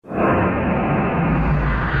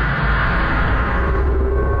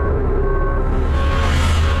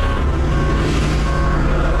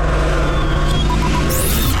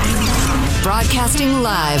Broadcasting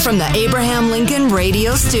live from the Abraham Lincoln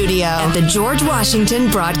Radio Studio at the George Washington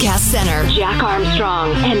Broadcast Center. Jack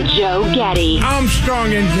Armstrong and Joe Getty.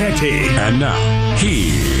 Armstrong and Getty. And now,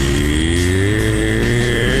 here's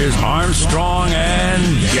Armstrong and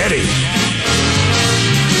Getty.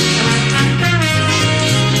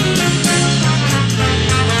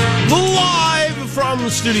 Live from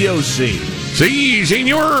Studio C. Si,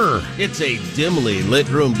 senor. It's a dimly lit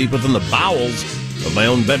room deep within the bowels of my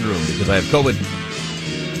own bedroom because I have COVID,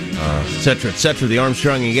 et cetera. The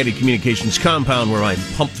Armstrong and Getty Communications compound where I'm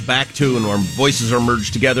pumped back to and our voices are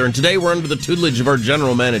merged together. And today we're under the tutelage of our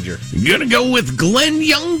general manager. Gonna go with Glenn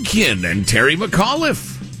Youngkin and Terry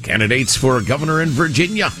McAuliffe, candidates for governor in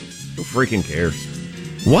Virginia. Who freaking cares?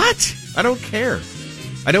 What? I don't care.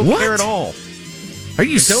 I don't care at all. Are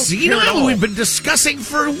you care at senile? all. We've been discussing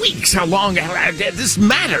for weeks how long this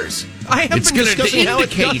matters. I have been discussing how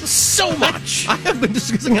it indicates so much. I have been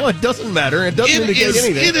discussing how it doesn't matter. It doesn't indicate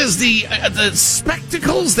anything. It is the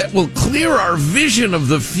spectacles that will clear our vision of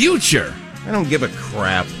the future. I don't give a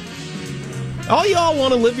crap. All y'all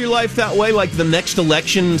want to live your life that way, like the next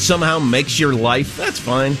election somehow makes your life. That's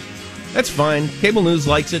fine. That's fine. Cable news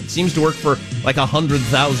likes it. Seems to work for like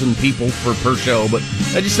 100,000 people per show, but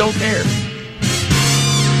I just don't care.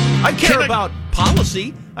 I care about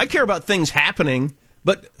policy. I care about things happening.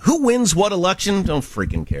 But who wins what election? Don't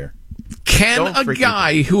freaking care. Can a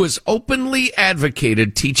guy who has openly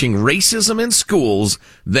advocated teaching racism in schools,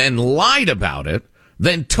 then lied about it,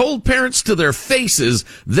 then told parents to their faces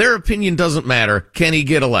their opinion doesn't matter, can he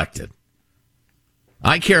get elected?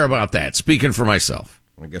 I care about that, speaking for myself.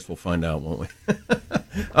 I guess we'll find out, won't we?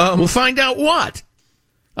 We'll find out what?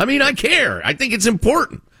 I mean, I care. I think it's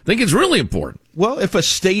important. I think it's really important. Well, if a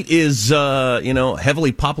state is,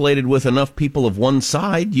 heavily populated with enough people of one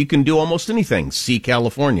side, you can do almost anything. See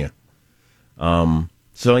California.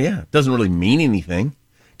 So, yeah, it doesn't really mean anything.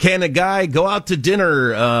 Can a guy go out to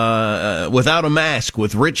dinner without a mask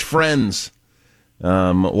with rich friends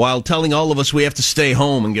while telling all of us we have to stay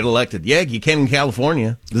home and get elected? Yeah, you can in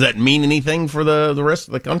California. Does that mean anything for the rest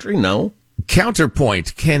of the country? No.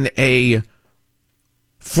 Counterpoint, can a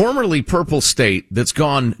formerly purple state that's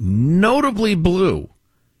gone notably blue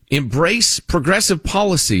embrace progressive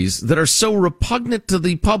policies that are so repugnant to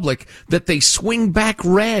the public that they swing back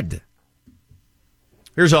red?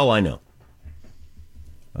 Here's all I know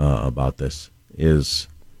about this is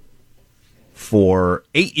for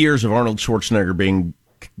 8 years of Arnold Schwarzenegger being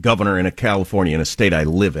governor in California, in a state I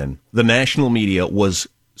live in, the national media was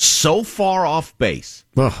so far off base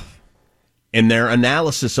in their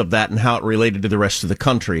analysis of that and how it related to the rest of the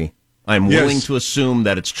country, I'm willing to assume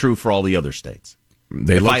that it's true for all the other states.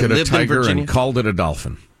 They looked at a tiger and called it a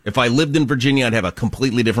dolphin. If I lived in Virginia, I'd have a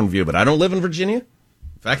completely different view, but I don't live in Virginia.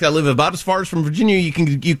 In fact, I live about as far as from Virginia you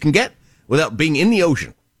can get without being in the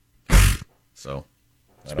ocean. So,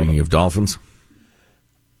 speaking of dolphins,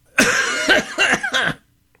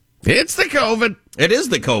 it's the COVID. It is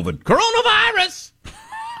the COVID. Coronavirus!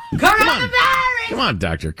 Come on,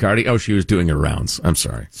 Dr. Cardi. Oh, she was doing her rounds. I'm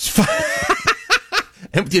sorry.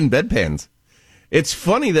 Emptying bedpans. It's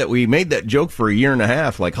funny that we made that joke for a year and a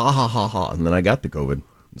half, like, ha, ha, ha, ha, and then I got the COVID.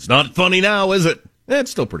 It's not funny now, is it?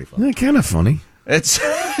 It's still pretty funny. Kind of funny. It's...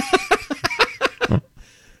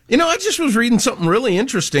 I just was reading something really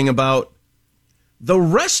interesting about the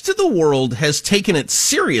rest of the world has taken it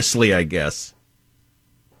seriously, I guess.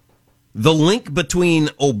 The link between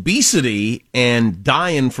obesity and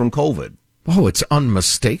dying from COVID. Oh, it's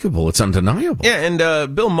unmistakable. It's undeniable. Yeah, and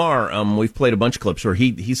Bill Maher, we've played a bunch of clips where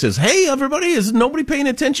he says, hey, everybody, is nobody paying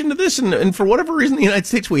attention to this? And for whatever reason, in the United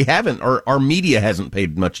States, we haven't, or our media hasn't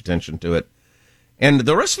paid much attention to it. And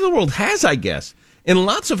the rest of the world has, I guess. In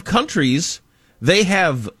lots of countries, they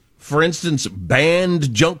have, for instance,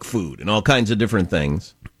 banned junk food and all kinds of different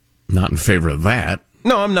things. Not in favor of that.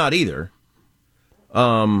 No, I'm not either.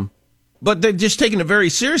 But they've just taken it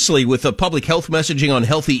very seriously with the public health messaging on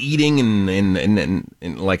healthy eating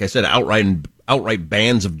and like I said, outright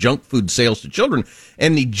bans of junk food sales to children.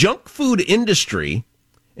 And the junk food industry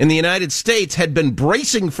in the United States had been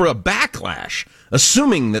bracing for a backlash,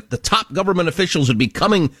 assuming that the top government officials would be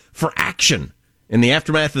coming for action in the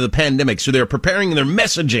aftermath of the pandemic. So they're preparing their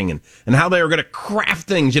messaging and how they were going to craft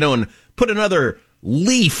things, and put another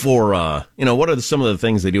leaf or, what are some of the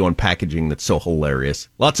things they do on packaging that's so hilarious?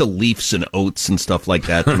 Lots of leaves and oats and stuff like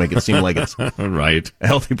that to make it seem like it's right. A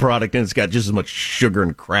healthy product, and it's got just as much sugar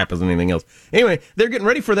and crap as anything else. Anyway, they're getting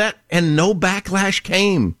ready for that, and no backlash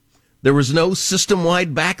came. There was no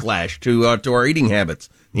system-wide backlash to our eating habits.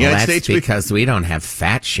 The United States, because we don't have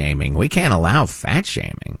fat shaming. We can't allow fat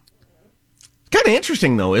shaming. It's kind of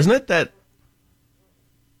interesting, though, isn't it, that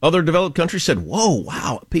Other developed countries said, whoa,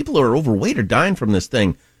 wow, people who are overweight are dying from this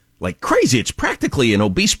thing like crazy. It's practically an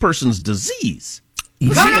obese person's disease.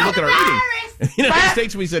 Look at our eating. In the United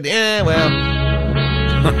States, we said, well.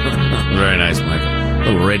 Very nice, Michael.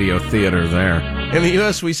 Little radio theater there. In the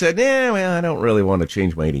U.S., we said, well, I don't really want to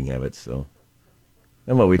change my eating habits, so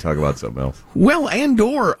how about we talk about something else? Well,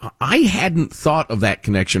 I hadn't thought of that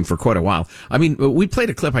connection for quite a while. I mean, we played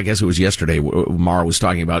a clip, I guess it was yesterday, Mara was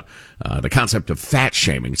talking about the concept of fat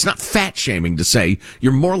shaming. It's not fat shaming to say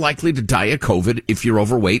you're more likely to die of COVID if you're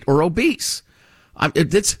overweight or obese. I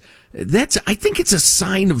think it's a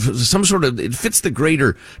sign of some sort of, it fits the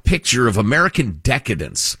greater picture of American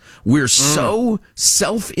decadence. We're so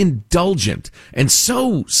self-indulgent and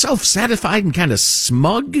so self-satisfied and kind of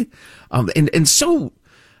smug, and so,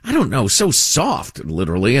 I don't know, so soft,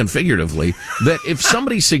 literally and figuratively, that if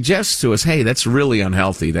somebody suggests to us, hey, that's really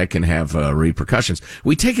unhealthy, that can have repercussions,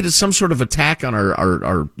 we take it as some sort of attack on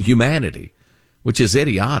our humanity, which is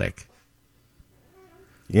idiotic.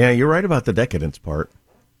 Yeah, you're right about the decadence part.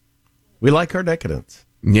 We like our decadence.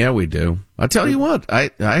 Yeah, we do. I'll tell you what.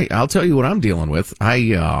 I'll tell you what I'm dealing with.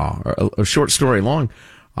 A short story long.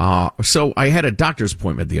 So I had a doctor's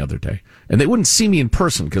appointment the other day, and they wouldn't see me in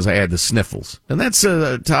person because I had the sniffles. And that's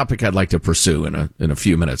a topic I'd like to pursue in a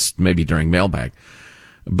few minutes, maybe during mailbag.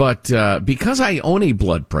 But because I own a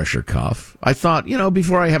blood pressure cuff, I thought,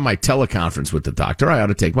 before I have my teleconference with the doctor, I ought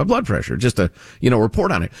to take my blood pressure, just to,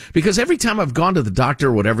 report on it. Because every time I've gone to the doctor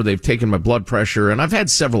or whatever, they've taken my blood pressure, and I've had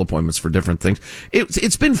several appointments for different things.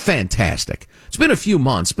 It's been fantastic. It's been a few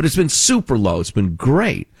months, but it's been super low. It's been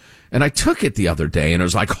great. And I took it the other day, and I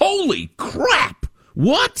was like, holy crap!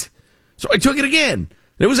 What? So I took it again.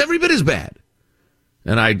 It was every bit as bad.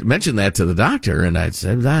 And I mentioned that to the doctor, and I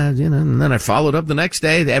said, and then I followed up the next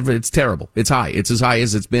day. It's terrible. It's high. It's as high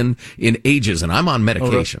as it's been in ages, and I'm on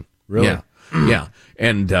medication. Oh, really? Yeah. Yeah.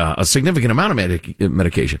 And a significant amount of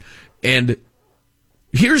medication. And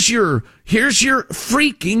here's your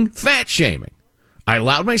freaking fat shaming. I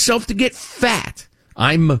allowed myself to get fat.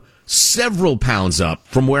 I'm several pounds up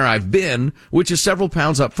from where I've been, which is several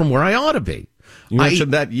pounds up from where I ought to be. You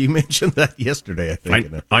mentioned that yesterday, I think,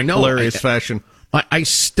 in a hilarious fashion. I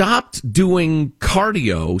stopped doing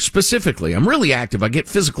cardio specifically. I'm really active. I get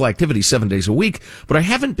physical activity 7 days a week, but I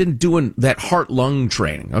haven't been doing that heart-lung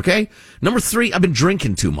training, okay? Number 3, I've been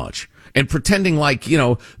drinking too much and pretending like,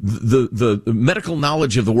 the medical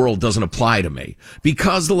knowledge of the world doesn't apply to me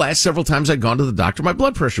because the last several times I'd gone to the doctor, my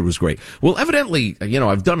blood pressure was great. Well, evidently,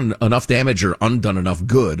 I've done enough damage or undone enough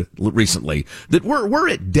good recently that we're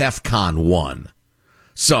at DEFCON 1.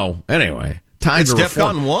 So, anyway, time to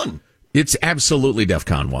reform. DEFCON 1. It's absolutely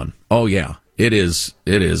DEFCON 1. Oh, yeah. It is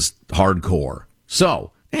hardcore.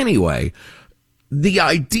 So, anyway, the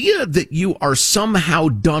idea that you are somehow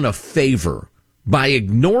done a favor by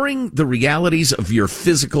ignoring the realities of your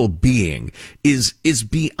physical being is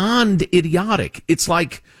beyond idiotic. It's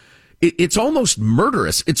like, it's almost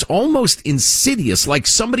murderous. It's almost insidious, like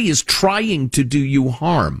somebody is trying to do you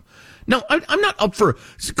harm. Now, I'm not up for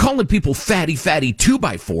calling people fatty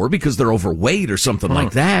 2x4 because they're overweight or something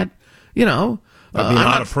like that. That'd be an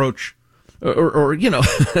odd approach. Or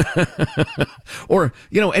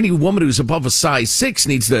any woman who's above a size 6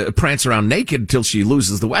 needs to prance around naked until she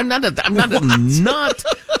loses the weight. I'm not a nut.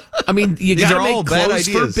 I mean, you gotta make clothes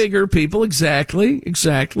for bigger people. Exactly.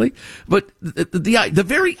 But the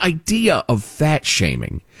very idea of fat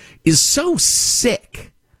shaming is so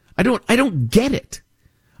sick. I don't get it.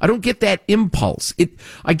 I don't get that impulse.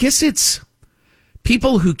 I guess it's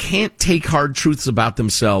people who can't take hard truths about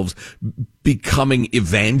themselves becoming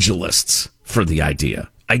evangelists for the idea.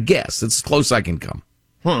 I guess. It's as close I can come.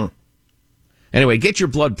 Anyway, get your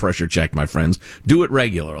blood pressure checked, my friends. Do it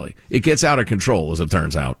regularly. It gets out of control, as it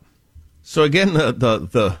turns out. So again,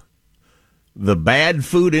 the bad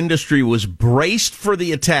food industry was braced for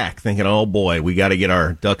the attack, thinking, oh boy, we got to get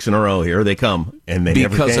our ducks in a row. Here they come. And they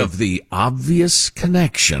never came. Because of the obvious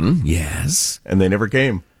connection, yes. And they never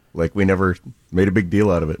came. Like we never made a big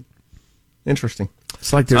deal out of it. Interesting.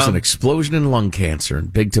 It's like there's an explosion in lung cancer,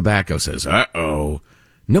 and Big Tobacco says, uh-oh.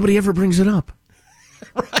 Nobody ever brings it up.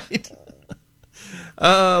 Right.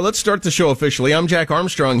 Let's start the show officially. I'm Jack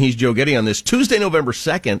Armstrong. He's Joe Getty on this Tuesday, November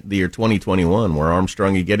 2nd, the year 2021. We're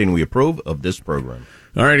Armstrong and Getty, and we approve of this program.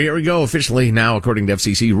 All right, here we go. Officially now, according to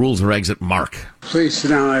FCC rules and regs, at Mark. Please sit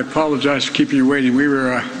down. I apologize for keeping you waiting. We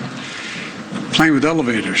were playing with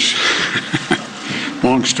elevators.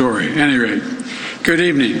 Long story. At any rate, good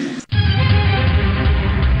evening.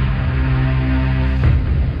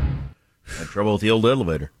 Had trouble with the old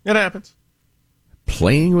elevator. It happens.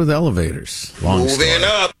 Playing with elevators. Long story. Moving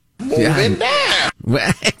up. moving down.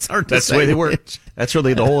 It's hard to That's say the way they work. That's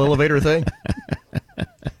really the whole elevator thing.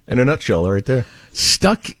 In a nutshell, right there.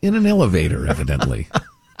 Stuck in an elevator, evidently.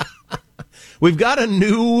 We've got a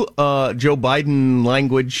new Joe Biden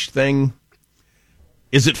language thing.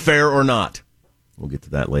 Is it fair or not? We'll get to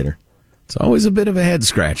that later. It's always a bit of a head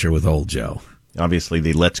scratcher with old Joe. Obviously,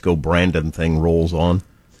 the Let's Go Brandon thing rolls on.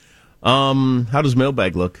 How does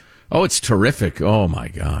mailbag look? Oh, it's terrific. Oh, my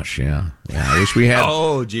gosh, yeah. I wish we had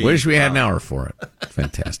wish we had an hour for it.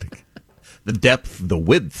 Fantastic. The depth, the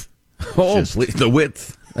width. Please, the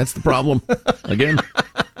width. That's the problem. Again.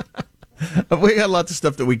 We got lots of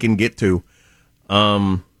stuff that we can get to.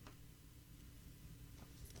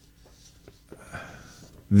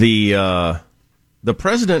 The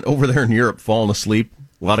president over there in Europe falling asleep.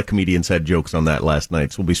 A lot of comedians had jokes on that last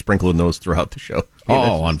night, so we'll be sprinkling those throughout the show.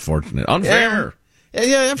 Oh, unfortunate. Unfair.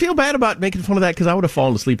 Yeah, I feel bad about making fun of that because I would have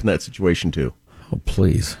fallen asleep in that situation, too. Oh,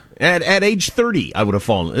 please. At age 30, I would have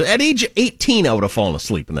fallen. At age 18, I would have fallen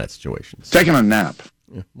asleep in that situation. Taking a nap.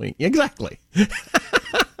 Yeah, exactly.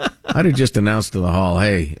 I'd have just announced to the hall,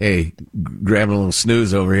 hey, grabbing a little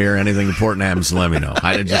snooze over here. Anything important happens, let me know.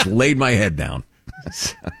 I'd have just laid my head down.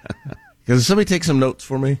 Because somebody take some notes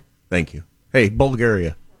for me? Thank you. Hey,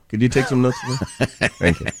 Bulgaria, could you take some notes for me?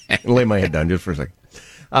 Thank you. I'll lay my head down just for a second.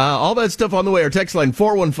 All that stuff on the way. Our text line,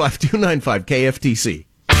 415-295-KFTC.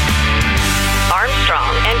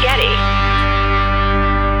 Armstrong and Getty.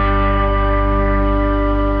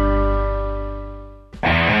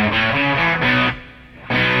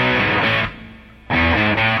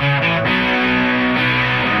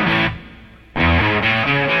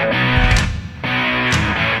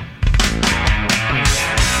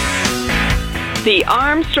 The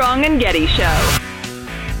Armstrong and Getty Show.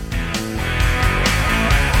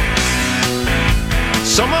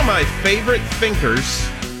 Some of my favorite thinkers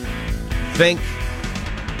think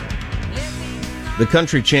the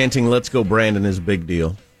country chanting "Let's Go Brandon" is a big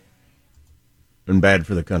deal and bad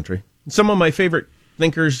for the country. Some of my favorite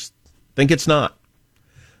thinkers think it's not.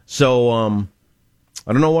 So I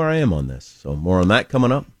don't know where I am on this. So more on that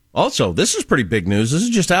coming up. Also, this is pretty big news. This is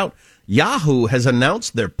just out. Yahoo has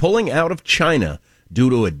announced they're pulling out of China due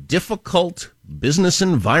to a difficult business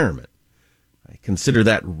environment. I consider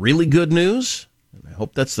that really good news. And I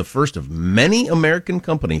hope that's the first of many American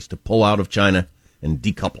companies to pull out of China and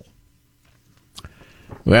decouple.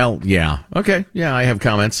 Well, yeah. Okay. Yeah, I have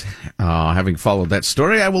comments. Having followed that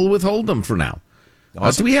story, I will withhold them for now.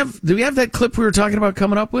 Awesome. Do we have that clip we were talking about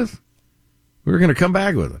coming up with? We were going to come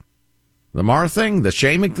back with it. The Mar thing, the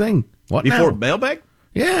shaming thing. What Before now? mailbag?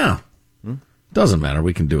 Yeah. Doesn't matter.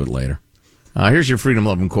 We can do it later. Here's your Freedom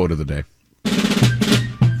Loving quote of the day.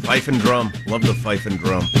 Fife and drum. Love the fife and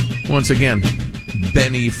drum. Once again,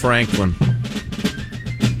 Benny Franklin.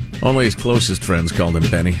 Only his closest friends called him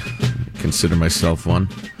Benny. Consider myself one.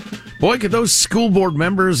 Boy, could those school board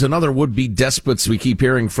members and other would-be despots we keep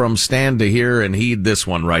hearing from stand to hear and heed this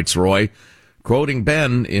one, writes Roy. Quoting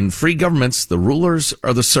Ben, in free governments, the rulers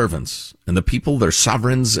are the servants, and the people their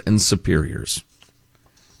sovereigns and superiors.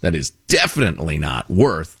 That is definitely not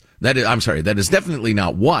that is definitely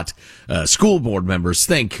not what school board members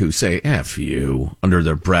think who say, F you, under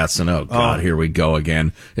their breaths, and oh, God, here we go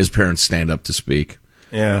again, as parents stand up to speak.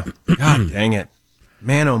 Yeah. God dang it.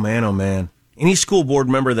 Man, oh man, oh man. Any school board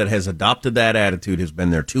member that has adopted that attitude has been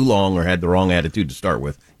there too long or had the wrong attitude to start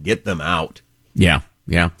with. Get them out. Yeah.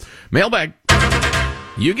 Mailbag.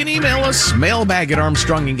 You can email us, mailbag at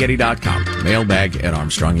armstrongandgetty.com. Mailbag at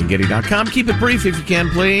armstrongandgetty.com. Keep it brief if you can,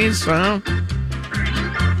 please.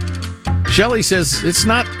 Shelley says, it's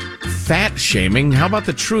not fat shaming. How about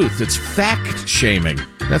the truth? It's fact shaming.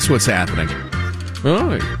 That's what's happening.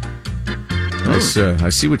 Oh, I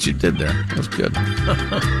see what you did there. That was good.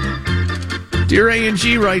 Dear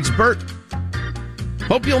A&G writes, Bert,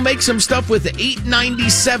 hope you'll make some stuff with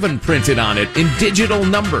 897 printed on it in digital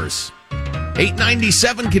numbers.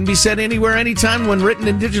 897 can be said anywhere, anytime when written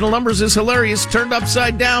in digital numbers is hilarious. Turned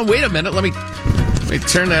upside down. Wait a minute. Let me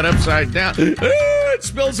turn that upside down. It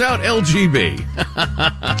spells out LGB.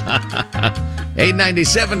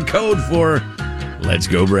 897 code for Let's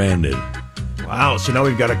Go Brandon. Wow, so now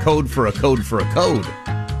we've got a code for a code for a code.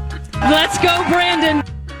 Let's go, Brandon.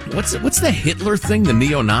 What's the Hitler thing the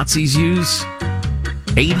neo-Nazis use?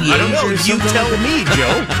 88 I don't know. You tell me,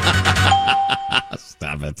 Joe.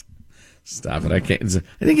 Stop it. I can't.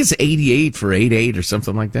 I think it's 88 for 88 or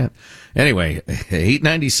something like that. Anyway,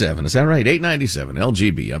 897. Is that right? 897.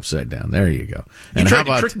 LGB upside down. There you go. And you tried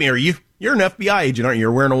to trick me, or you're an FBI agent, aren't you?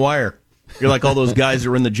 You're wearing a wire. You're like all those guys that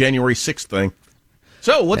were in the January 6th thing.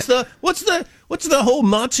 So what's the whole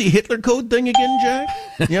Nazi Hitler code thing again, Jack?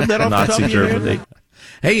 You have that off the top of your head?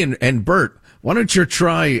 Hey, and Bert, why don't you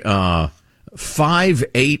try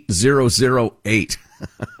 58008?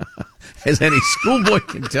 As any schoolboy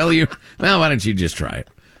can tell you, well, why don't you just try it?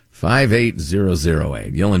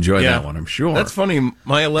 58008. You'll enjoy that one, I'm sure. That's funny.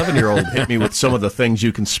 My 11-year-old hit me with some of the things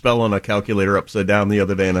you can spell on a calculator upside down the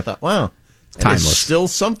other day, and I thought, wow, timeless. It's still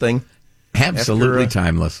something. Absolutely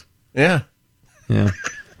timeless. Yeah.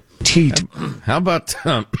 Teat. How about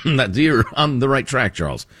that? You're on the right track,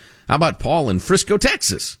 Charles. How about Paul in Frisco,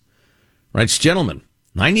 Texas? Writes, gentlemen,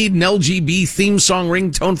 I need an LGB theme song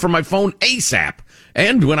ringtone for my phone ASAP.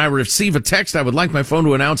 And when I receive a text, I would like my phone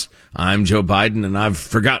to announce, I'm Joe Biden, and I've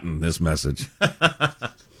forgotten this message.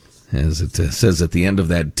 As it says at the end of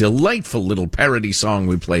that delightful little parody song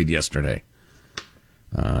we played yesterday.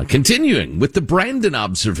 Continuing with the Brandon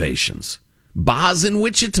observations. Boz in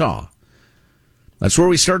Wichita. That's where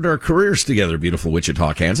we started our careers together, beautiful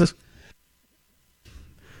Wichita, Kansas.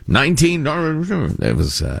 19, that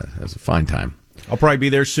was a fine time. I'll probably be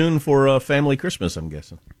there soon for family Christmas, I'm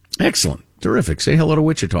guessing. Excellent. Terrific. Say hello to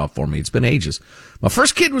Wichita for me. It's been ages. My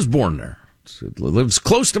first kid was born there. It lives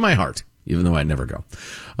close to my heart, even though I never go.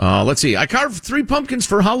 Let's see. I carved 3 pumpkins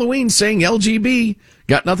for Halloween saying LGB.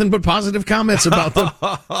 Got nothing but positive comments about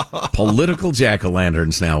the political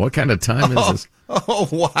jack-o'-lanterns now. What kind of time is this? Oh,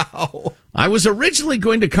 wow. I was originally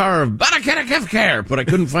going to carve Badakadakafkar, but I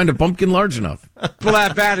couldn't find a pumpkin large enough.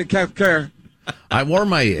 I wore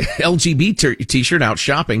my LGB t-shirt out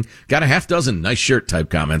shopping, got a half dozen nice shirt type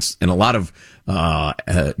comments, and a lot of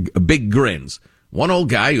big grins. One old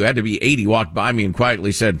guy who had to be 80 walked by me and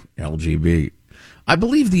quietly said, LGB. I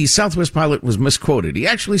believe the Southwest pilot was misquoted. He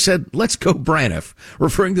actually said, let's go Braniff,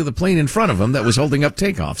 referring to the plane in front of him that was holding up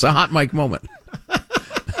takeoffs. A hot mic moment.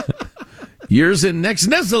 Years in next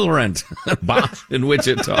Nesselrent. Boz in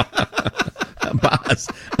Wichita. Boz.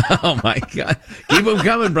 Oh, my God. Keep him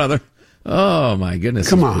coming, brother. Oh, my goodness.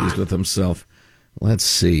 Come on. He's pleased with himself. Let's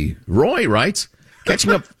see. Roy writes,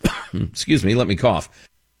 catching up. Excuse me, let me cough.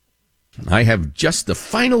 I have just the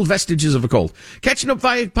final vestiges of a cold. Catching up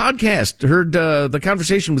via podcast. Heard the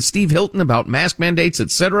conversation with Steve Hilton about mask mandates,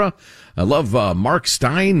 etc. I love Mark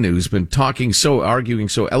Stein, who's been arguing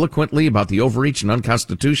so eloquently about the overreach and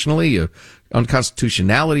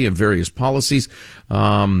unconstitutionality of various policies.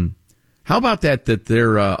 How about that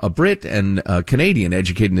they're a Brit and a Canadian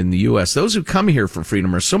educated in the U.S.? Those who come here for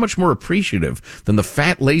freedom are so much more appreciative than the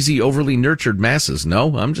fat, lazy, overly nurtured masses.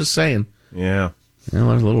 No, I'm just saying. Yeah. Well,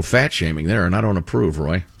 there's a little fat shaming there, and I don't approve,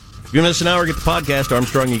 Roy. If you miss an hour, get the podcast,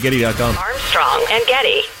 ArmstrongandGetty.com. Armstrong and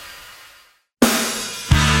Getty.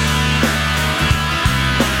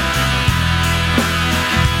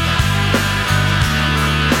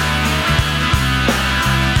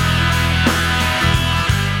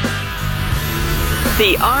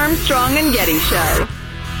 The Armstrong and Getty Show.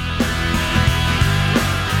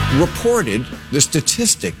 Reported the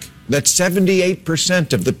statistic that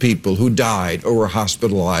 78% of the people who died or were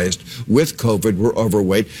hospitalized with COVID were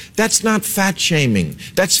overweight. That's not fat shaming.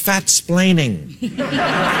 That's fat splaining.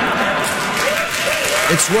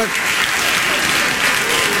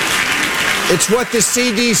 It's what the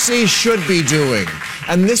CDC should be doing.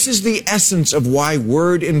 And this is the essence of why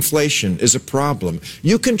word inflation is a problem.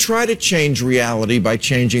 You can try to change reality by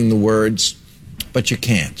changing the words, but you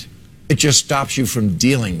can't. It just stops you from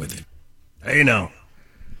dealing with it. Hey, no.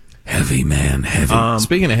 Heavy, man, heavy.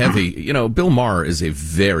 Speaking of heavy, Bill Maher is a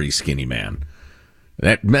very skinny man.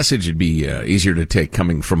 That message would be easier to take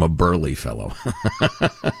coming from a burly fellow.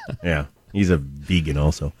 Yeah, he's a vegan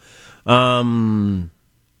also. Oh,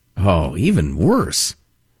 even worse.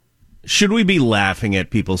 Should we be laughing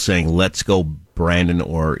at people saying, let's go Brandon,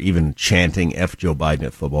 or even chanting F Joe Biden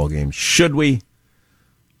at football games? Should we?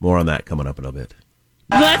 More on that coming up in a bit.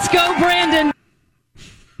 Let's go, Brandon.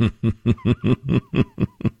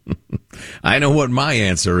 I know what my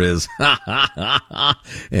answer is.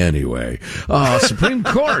 Anyway, Supreme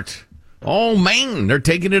Court. Oh, man, they're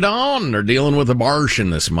taking it on. They're dealing with abortion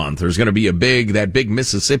this month. There's going to be that big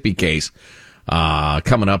Mississippi case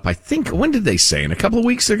coming up. I think, when did they say? In a couple of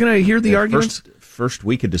weeks they're going to hear the arguments? First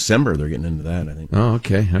week of December they're getting into that, I think. Oh,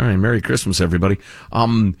 okay. All right. Merry Christmas, everybody.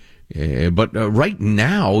 But right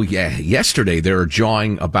now, yesterday, they're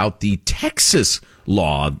jawing about the Texas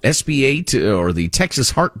law, SB 8, or the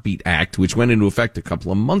Texas Heartbeat Act, which went into effect a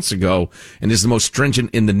couple of months ago and is the most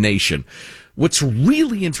stringent in the nation. What's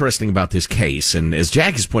really interesting about this case, and as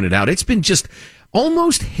Jack has pointed out, it's been just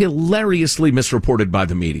almost hilariously misreported by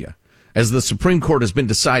the media, as the Supreme Court has been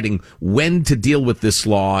deciding when to deal with this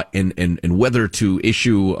law and whether to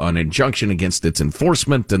issue an injunction against its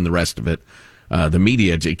enforcement and the rest of it. the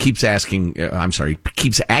media keeps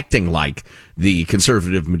keeps acting like the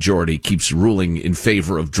conservative majority keeps ruling in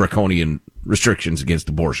favor of draconian restrictions against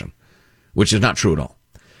abortion, which is not true at all.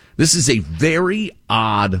 This is a very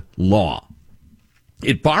odd law.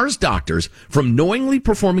 It bars doctors from knowingly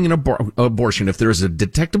performing an abortion if there is a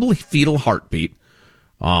detectable fetal heartbeat,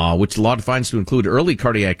 which the law defines to include early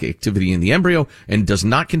cardiac activity in the embryo and does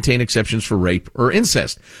not contain exceptions for rape or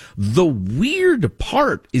incest. The weird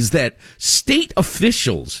part is that state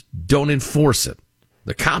officials don't enforce it.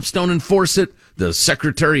 The cops don't enforce it. The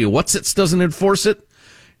Secretary of What's-Its doesn't enforce it.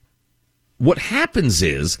 What happens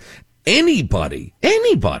is anybody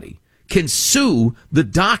can sue the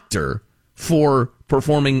doctor for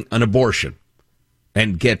performing an abortion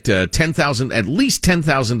and get at least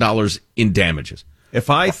 $10,000 in damages. If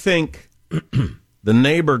I think the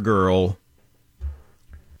neighbor girl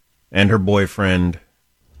and her boyfriend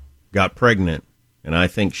got pregnant and I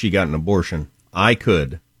think she got an abortion, I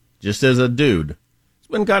could, just as a dude, who's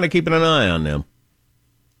been kind of keeping an eye on them,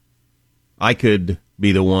 I could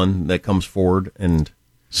be the one that comes forward and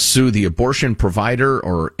sue the abortion provider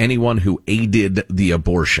or anyone who aided the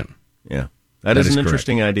abortion. Yeah, that is an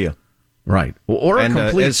interesting idea. Right. Or a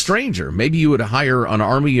complete stranger. Maybe you would hire an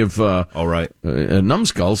army of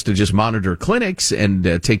numbskulls to just monitor clinics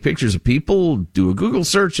and take pictures of people, do a Google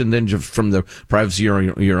search, and then just from the privacy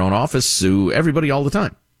of your own office, sue everybody all the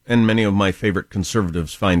time. And many of my favorite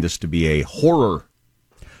conservatives find this to be a horror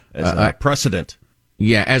as a precedent.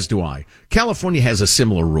 Yeah, as do I. California has a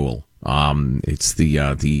similar rule. It's the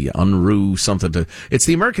UNRU something it's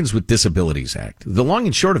the Americans with Disabilities Act. The long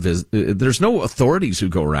and short of it is, there's no authorities who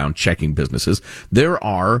go around checking businesses. There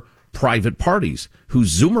are private parties who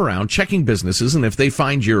zoom around checking businesses, and if they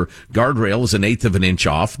find your guardrail is 1/8 of an inch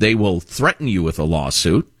off, they will threaten you with a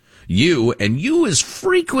lawsuit. You as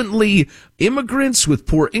frequently immigrants with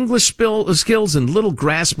poor English skills and little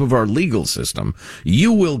grasp of our legal system,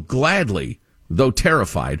 you will gladly, though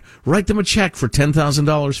terrified, write them a check for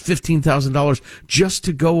 $10,000, $15,000 just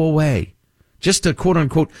to go away, just to, quote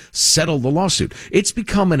unquote, settle the lawsuit. It's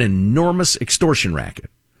become an enormous extortion racket.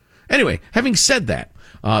 Anyway, having said that,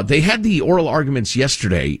 they had the oral arguments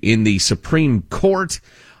yesterday in the Supreme Court,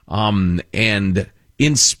 and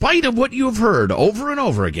in spite of what you have heard over and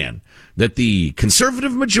over again, that the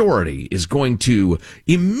conservative majority is going to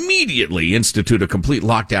immediately institute a complete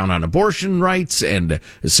lockdown on abortion rights and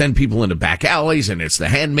send people into back alleys, and it's the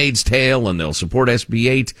Handmaid's Tale, and they'll support SB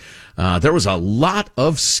 8. There was a lot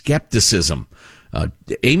of skepticism.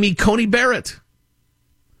 Amy Coney Barrett,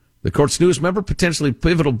 the court's newest member, potentially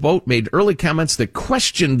pivotal vote, made early comments that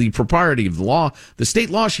questioned the propriety of the law. The state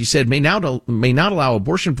law, she said, may not allow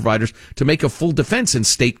abortion providers to make a full defense in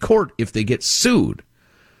state court if they get sued.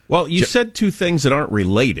 Well, you said two things that aren't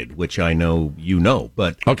related, which I know you know,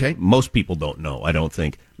 but okay, most people don't know, I don't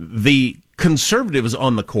think. The conservatives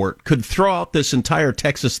on the court could throw out this entire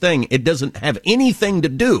Texas thing. It doesn't have anything to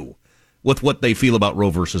do with what they feel about Roe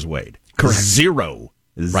versus Wade. Correct. Zero.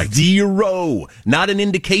 Right. Zero. Not an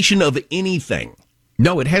indication of anything.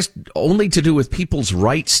 No, it has only to do with people's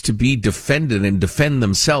rights to be defended and defend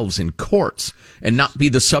themselves in courts and not be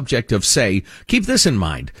the subject of, say, keep this in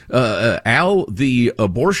mind. Al, the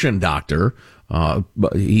abortion doctor,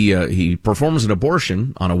 he performs an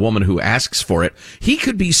abortion on a woman who asks for it. He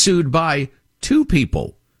could be sued by 2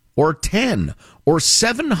 people or 10 or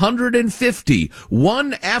 750,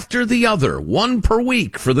 one after the other, one per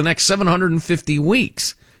week for the next 750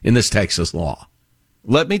 weeks in this Texas law.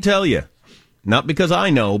 Let me tell you. Not because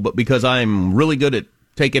I know, but because I'm really good at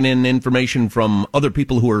taking in information from other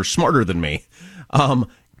people who are smarter than me.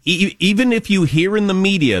 Even if you hear in the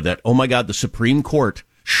media that, oh my God, the Supreme Court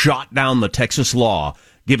shot down the Texas law,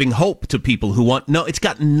 giving hope to people who want, no, it's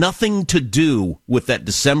got nothing to do with that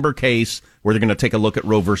December case where they're going to take a look at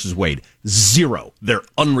Roe versus Wade. Zero. They're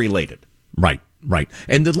unrelated. Right. Right.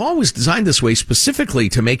 And the law was designed this way specifically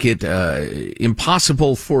to make it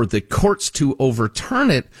impossible for the courts to overturn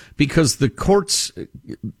it, because the courts,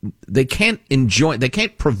 they can't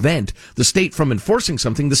prevent the state from enforcing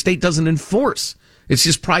something the state doesn't enforce. It's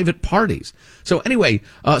just private parties. So anyway,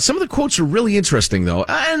 some of the quotes are really interesting, though,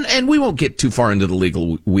 and we won't get too far into the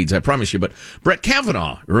legal weeds, I promise you, but Brett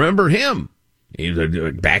Kavanaugh, remember him?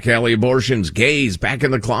 Back alley abortions, gays, back in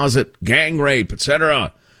the closet, gang rape,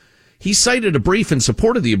 etc. He cited a brief in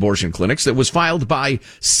support of the abortion clinics that was filed by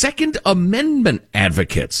Second Amendment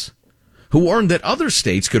advocates who warned that other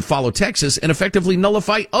states could follow Texas and effectively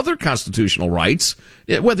nullify other constitutional rights.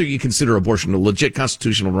 Whether you consider abortion a legit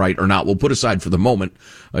constitutional right or not, we'll put aside for the moment,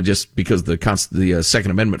 just because the Second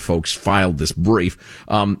Amendment folks filed this brief,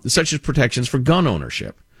 such as protections for gun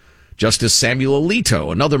ownership. Justice Samuel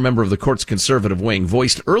Alito, another member of the court's conservative wing,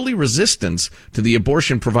 voiced early resistance to the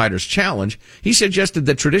abortion provider's challenge. He suggested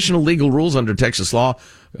that traditional legal rules under Texas law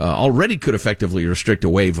already could effectively restrict a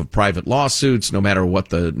wave of private lawsuits, no matter what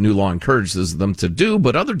the new law encourages them to do,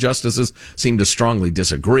 but other justices seem to strongly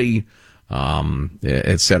disagree,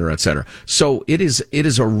 et cetera, et cetera. So it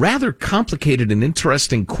is a rather complicated and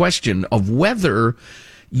interesting question of whether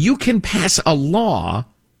you can pass a law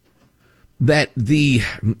that the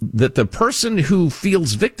person who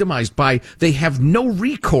feels victimized by, they have no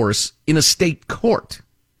recourse in a state court.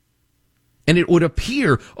 And it would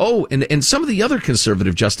appear, and some of the other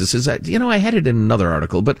conservative justices, I had it in another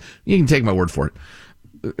article, but you can take my word for it.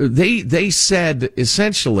 They said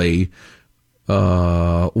essentially,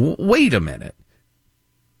 wait a minute.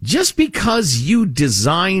 Just because you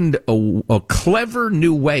designed a clever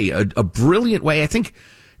new way, a brilliant way, I think it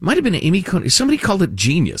might have been Amy Coney, somebody called it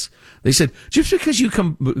genius. They said, just because you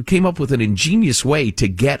came up with an ingenious way to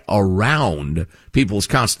get around people's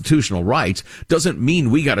constitutional rights doesn't mean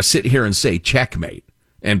we got to sit here and say checkmate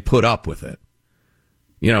and put up with it.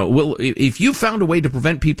 Well, if you found a way to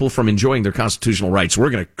prevent people from enjoying their constitutional rights, we're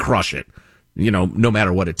going to crush it, no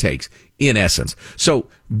matter what it takes, in essence. So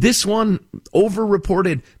this one,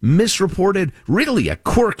 overreported, misreported, really a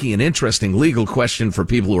quirky and interesting legal question for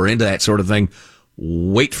people who are into that sort of thing.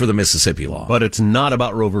 Wait for the Mississippi law. But it's not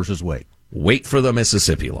about Roe versus Wade. Wait for the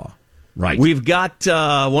Mississippi law. Right. We've got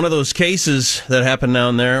one of those cases that happened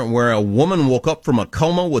down there where a woman woke up from a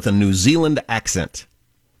coma with a New Zealand accent.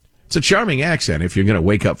 It's a charming accent if you're going to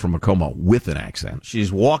wake up from a coma with an accent.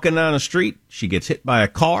 She's walking down the street. She gets hit by a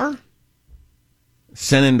car,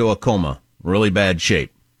 sent into a coma. Really bad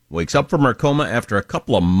shape. Wakes up from her coma after a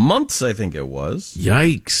couple of months, I think it was.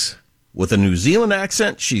 Yikes. With a New Zealand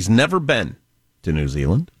accent. She's never been to New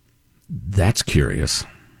Zealand. That's curious.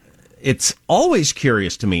 It's always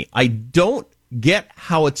curious to me. I don't get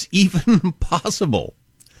how it's even possible.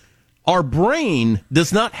 Our brain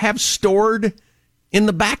does not have stored in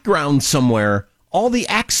the background somewhere all the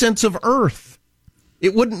accents of Earth.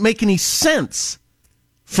 It wouldn't make any sense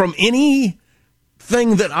from anything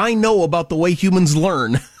that I know about the way humans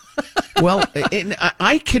learn. Well,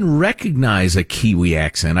 I can recognize a Kiwi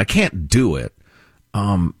accent. I can't do it.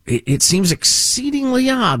 It seems exceedingly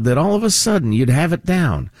odd that all of a sudden you'd have it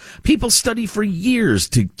down. People study for years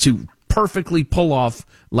to perfectly pull off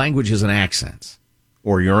languages and accents.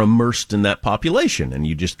 Or you're immersed in that population and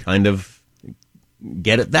you just kind of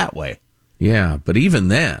get it that way. Yeah, but even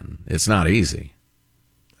then, it's not easy.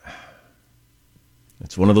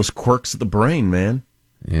 It's one of those quirks of the brain, man.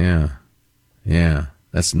 Yeah.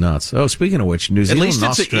 That's nuts. Oh, speaking of which, New Zealand, at least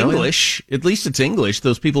it's Australia? English. At least it's English.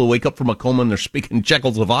 Those people who wake up from a coma and they're speaking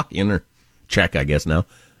Czechoslovakian or Czech, I guess now.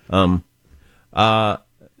 But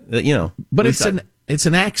it's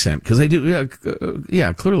an accent because they do.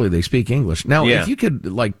 Clearly they speak English. Now, if you could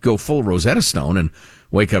go full Rosetta Stone and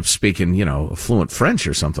wake up speaking, fluent French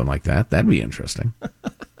or something like that, that'd be interesting.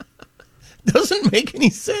 Doesn't make any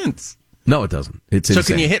sense. No, it doesn't. It's so.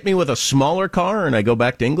 Insane. Can you hit me with a smaller car and I go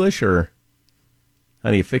back to English, or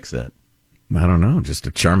how do you fix that? I don't know. Just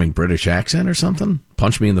a charming British accent or something.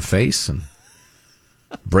 Punch me in the face and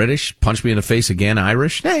British. Punch me in the face again.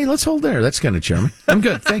 Irish. Hey, let's hold there. That's kind of charming. I'm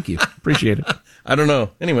good. Thank you. Appreciate it. I don't know.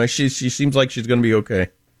 Anyway, she seems like she's going to be okay.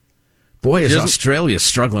 Boy, is Australia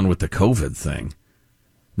struggling with the COVID thing.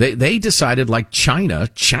 They decided, like China,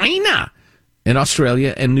 and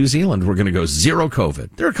Australia and New Zealand were going to go zero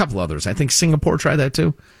COVID. There are a couple others. I think Singapore tried that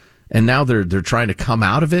too. And now they're trying to come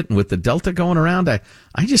out of it. And with the Delta going around, I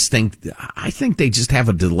think they just have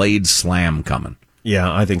a delayed slam coming.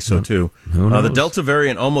 Yeah, I think so too. The Delta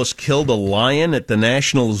variant almost killed a lion at the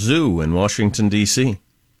National Zoo in Washington, D.C.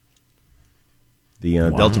 The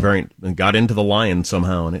Delta variant got into the lion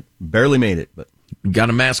somehow, and it barely made it. But got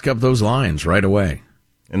to mask up those lions right away.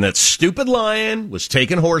 And that stupid lion was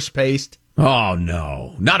taking horse paste. Oh,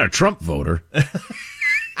 no. Not a Trump voter.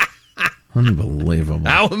 Unbelievable.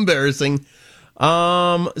 How embarrassing.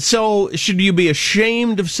 So should you be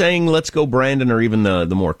ashamed of saying let's go Brandon, or even the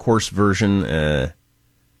more coarse version,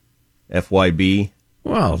 FYB?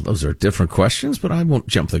 Well, those are different questions, but I won't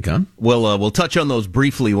jump the gun. We'll touch on those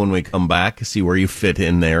briefly when we come back, see where you fit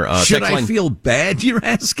in there. Should I feel bad, you're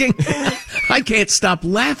asking? I can't stop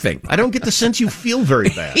laughing. I don't get the sense you feel very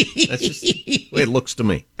bad. That's just the way it looks to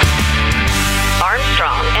me.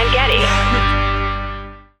 Armstrong and Getty.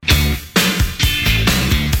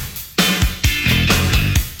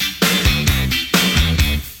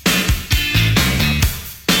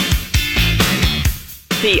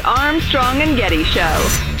 The Armstrong and Getty Show.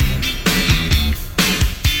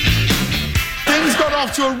 Things got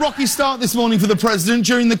off to a rocky start this morning for the president.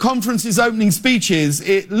 During the conference's opening speeches,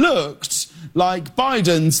 it looked like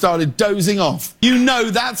Biden started dozing off. You know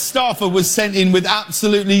that staffer was sent in with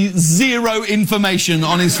absolutely zero information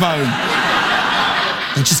on his phone.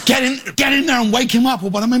 And just get in there and wake him up. Well,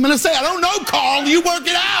 what am I going to say? I don't know, Carl. You work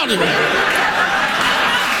it out.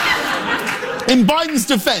 In Biden's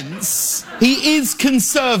defense, he is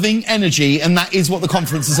conserving energy, and that is what the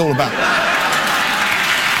conference is all about.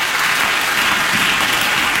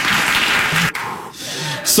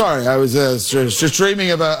 Sorry, I was just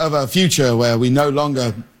dreaming of a future where we no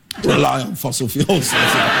longer rely on fossil fuels.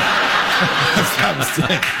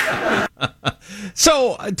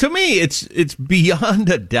 So, to me, it's beyond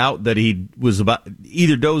a doubt that he was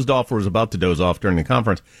either dozed off or was about to doze off during the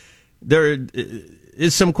conference. There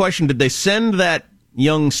is some question, did they send that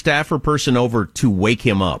young staffer person over to wake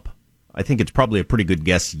him up? I think it's probably a pretty good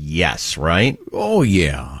guess, yes, right? Oh,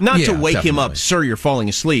 yeah. Not to wake definitely. him up, sir, you're falling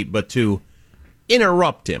asleep, but to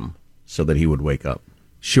interrupt him so that he would wake up.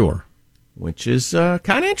 Sure. Which is kind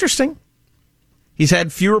of interesting. He's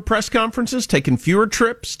had fewer press conferences, taken fewer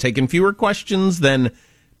trips, taken fewer questions than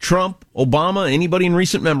Trump, Obama, anybody in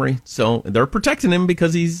recent memory. So they're protecting him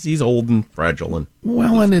because he's old and fragile. And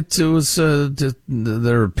it was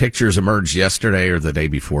there pictures emerged yesterday or the day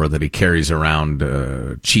before that he carries around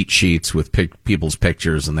cheat sheets with people's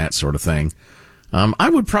pictures and that sort of thing. I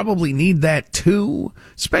would probably need that too,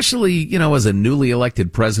 especially, as a newly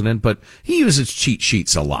elected president, but he uses cheat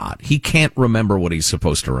sheets a lot. He can't remember what he's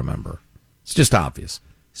supposed to remember. It's just obvious.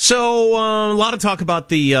 So, a lot of talk about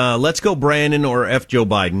the let's go Brandon or F Joe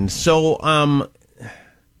Biden. So,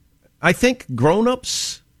 I think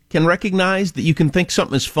grown-ups can recognize that you can think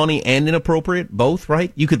something is funny and inappropriate, both,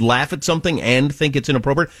 right? You could laugh at something and think it's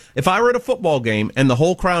inappropriate. If I were at a football game and the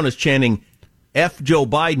whole crowd is chanting F Joe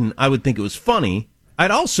Biden, I would think it was funny. I'd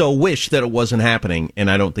also wish that it wasn't happening, and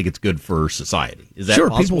I don't think it's good for society. Is that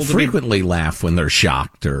possible? People frequently laugh when they're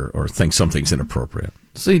shocked or think something's inappropriate.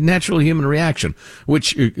 It's a natural human reaction,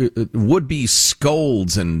 which would-be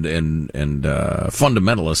scolds and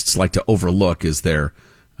fundamentalists like to overlook as they're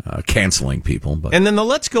canceling people. But. And then the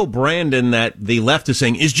let's go Brandon that the left is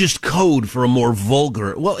saying is just code for a more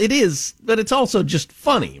vulgar. Well, it is, but it's also just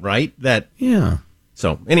funny, right? Yeah.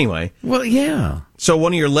 So, anyway. Well, yeah. So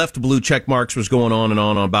one of your left blue check marks was going on and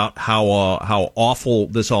on about how awful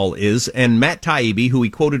this all is. And Matt Taibbi, who he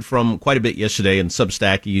quoted from quite a bit yesterday in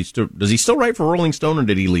Substack, does he still write for Rolling Stone, or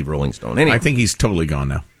did he leave Rolling Stone? Anyway, I think he's totally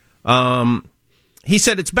gone now. He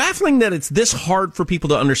said, it's baffling that it's this hard for people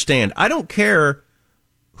to understand. I don't care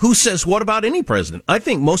who says what about any president. I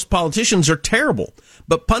think most politicians are terrible.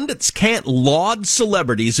 But pundits can't laud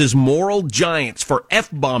celebrities as moral giants for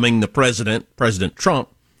F-bombing the president, President Trump,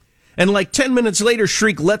 and like 10 minutes later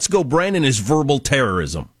shriek, let's go Brandon, is verbal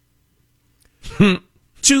terrorism.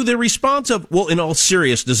 To the response of, well, in all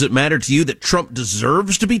seriousness, does it matter to you that Trump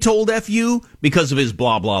deserves to be told F you because of his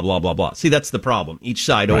blah, blah, blah, blah, blah? See, that's the problem. Each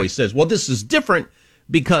side always says, well, this is different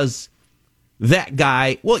because that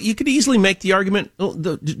guy, well, you could easily make the argument,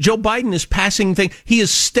 Joe Biden is passing things he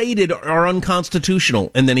has stated are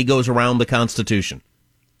unconstitutional, and then he goes around the Constitution.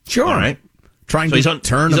 Sure. All right. Trying to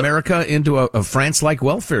turn America into a France-like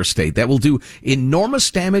welfare state that will do enormous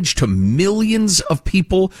damage to millions of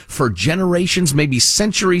people for generations, maybe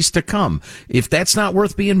centuries to come. If that's not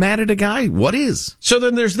worth being mad at a guy, what is? So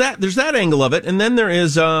then there's that angle of it, and then there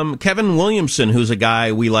is Kevin Williamson, who's a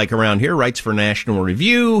guy we like around here, writes for National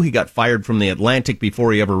Review. He got fired from The Atlantic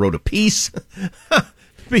before he ever wrote a piece.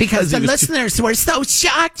 because the listeners were so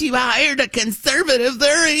shocked you hired a conservative.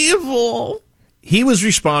 They're evil. He was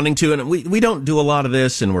responding to, and we don't do a lot of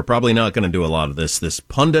this, and we're probably not going to do a lot of this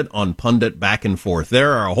pundit on pundit back and forth.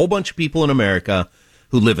 There are a whole bunch of people in America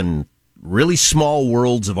who live in really small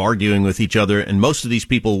worlds of arguing with each other, and most of these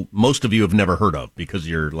people, most of you have never heard of because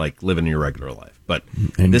you're like living your regular life. But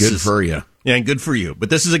and this is for you. Yeah, and good for you. But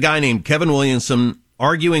this is a guy named Kevin Williamson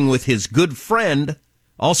arguing with his good friend,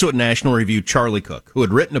 also at National Review, Charlie Cook, who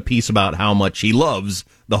had written a piece about how much he loves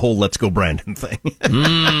the whole Let's Go Brandon thing.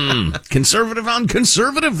 Conservative on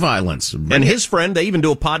conservative violence. And his friend, they even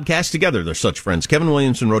do a podcast together. They're such friends. Kevin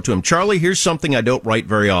Williamson wrote to him, Charlie, here's something I don't write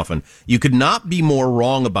very often. You could not be more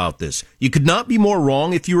wrong about this. You could not be more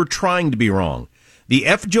wrong if you were trying to be wrong. The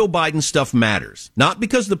F. Joe Biden stuff matters, not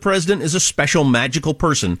because the president is a special magical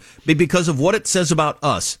person, but because of what it says about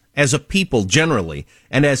us as a people generally,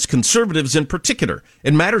 and as conservatives in particular.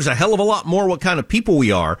 It matters a hell of a lot more what kind of people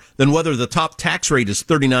we are than whether the top tax rate is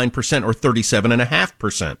 39% or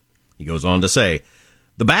 37.5%. He goes on to say,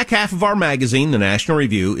 the back half of our magazine, the National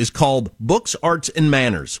Review, is called Books, Arts, and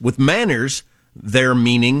Manners. With manners, their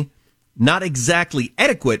meaning not exactly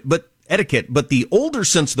etiquette, but etiquette, but the older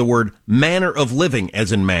sense of the word manner of living,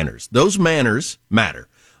 as in manners. Those manners matter.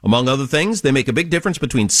 Among other things, they make a big difference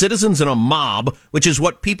between citizens and a mob, which is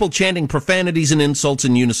what people chanting profanities and insults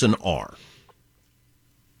in unison are.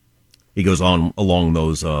 He goes on along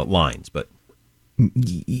those lines, but...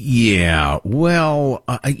 Yeah, well,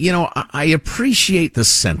 I appreciate the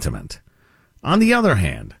sentiment. On the other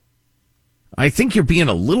hand, I think you're being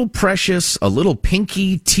a little precious, a little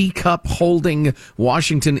pinky teacup holding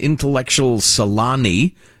Washington intellectual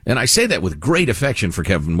Solani, and I say that with great affection for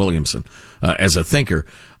Kevin Williamson as a thinker.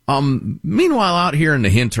 Meanwhile, out here in the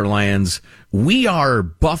hinterlands, we are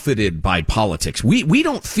buffeted by politics. We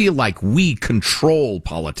don't feel like we control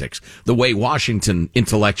politics the way Washington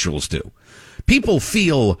intellectuals do. People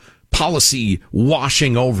feel policy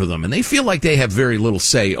washing over them, and they feel like they have very little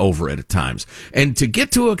say over it at times. And to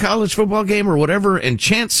get to a college football game or whatever and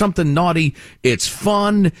chant something naughty, it's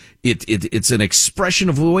fun. It's an expression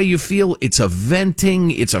of the way you feel. It's a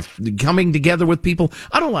venting. It's a coming together with people.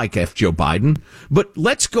 I don't like F. Joe Biden, but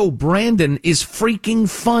Let's Go Brandon is freaking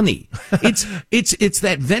funny. It's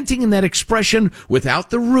that venting and that expression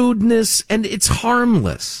without the rudeness, and it's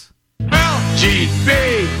harmless.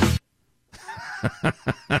 LGB.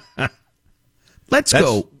 Let's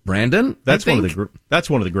go, Brandon. That's one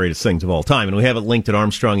of the greatest things of all time, and we have it linked at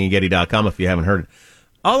ArmstrongandGetty.com if you haven't heard it.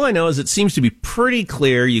 All I know is it seems to be pretty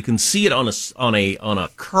clear. You can see it on a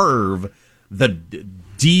curve, the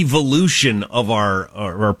devolution of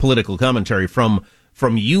our political commentary from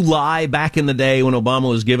you lie back in the day when Obama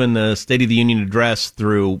was given the State of the Union address,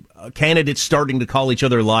 through candidates starting to call each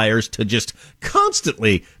other liars, to just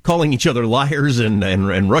constantly calling each other liars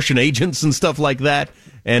and Russian agents and stuff like that,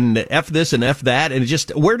 and F this and F that, and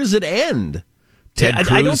just, where does it end? Ted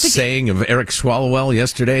Cruz saying of Eric Swalwell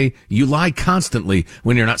yesterday, you lie constantly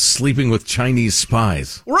when you're not sleeping with Chinese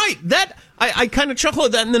spies. Right. That I kind of chuckle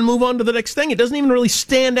at that and then move on to the next thing. It doesn't even really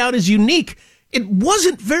stand out as unique. It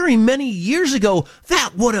wasn't very many years ago.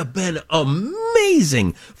 That would have been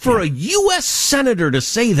amazing for a U.S. senator to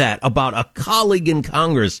say that about a colleague in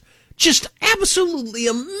Congress. Just absolutely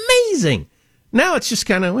amazing. Now it's just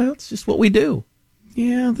kind of, well, it's just what we do.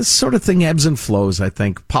 Yeah, this sort of thing ebbs and flows, I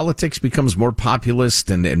think. Politics becomes more populist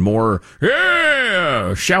and more,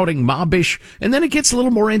 shouting mobbish, and then it gets a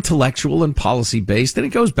little more intellectual and policy-based, and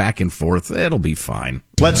it goes back and forth. It'll be fine.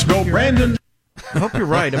 Let's go, Brandon. I hope you're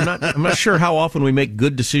right. I'm not sure how often we make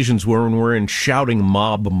good decisions when we're in shouting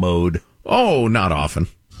mob mode. Oh, not often.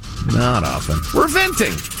 Not often. We're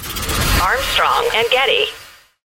venting. Armstrong and Getty.